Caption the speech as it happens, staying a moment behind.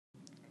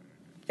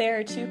There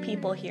are two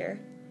people here.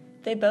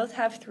 They both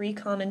have three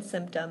common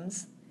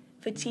symptoms: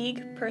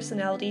 fatigue,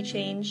 personality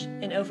change,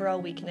 and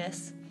overall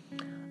weakness.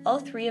 All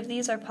three of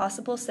these are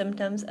possible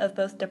symptoms of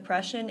both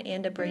depression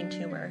and a brain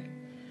tumor.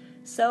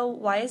 So,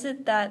 why is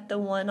it that the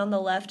one on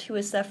the left who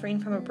is suffering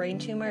from a brain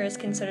tumor is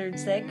considered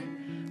sick,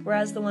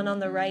 whereas the one on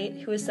the right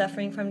who is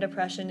suffering from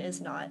depression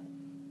is not?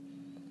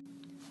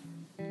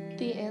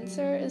 The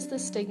answer is the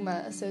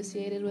stigma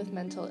associated with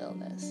mental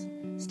illness.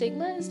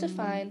 Stigma is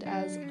defined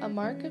as a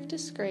mark of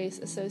disgrace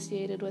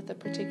associated with a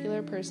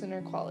particular person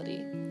or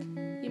quality.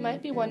 You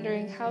might be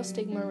wondering how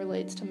stigma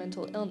relates to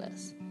mental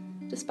illness.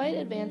 Despite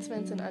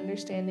advancements in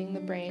understanding the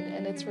brain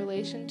and its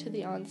relation to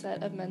the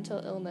onset of mental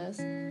illness,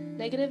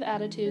 negative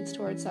attitudes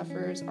toward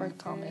sufferers are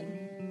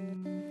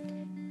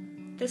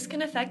common. This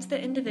can affect the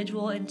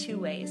individual in two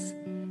ways.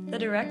 The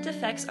direct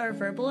effects are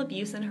verbal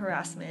abuse and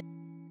harassment.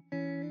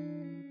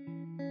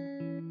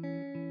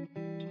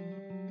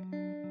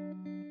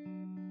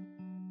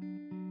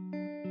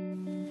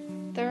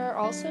 There are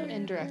also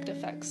indirect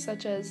effects,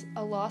 such as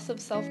a loss of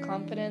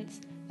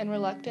self-confidence and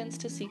reluctance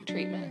to seek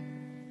treatment.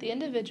 The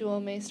individual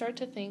may start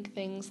to think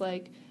things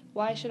like,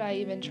 "Why should I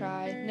even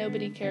try?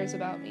 Nobody cares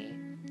about me."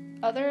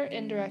 Other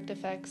indirect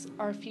effects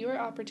are fewer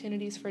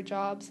opportunities for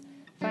jobs,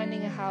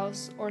 finding a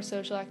house, or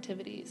social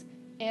activities,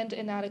 and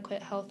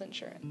inadequate health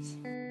insurance.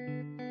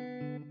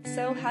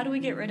 So, how do we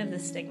get rid of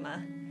this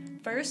stigma?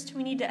 First,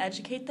 we need to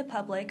educate the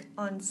public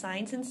on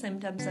signs and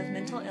symptoms of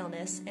mental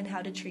illness and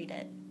how to treat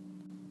it.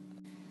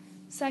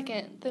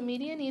 Second, the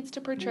media needs to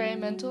portray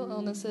mental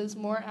illnesses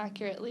more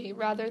accurately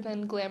rather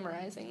than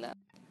glamorizing them.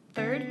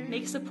 Third,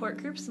 make support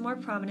groups more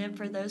prominent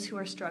for those who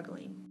are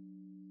struggling.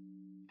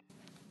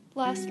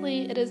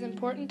 Lastly, it is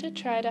important to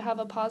try to have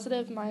a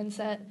positive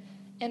mindset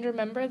and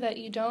remember that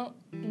you don't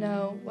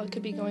know what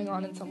could be going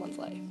on in someone's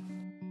life.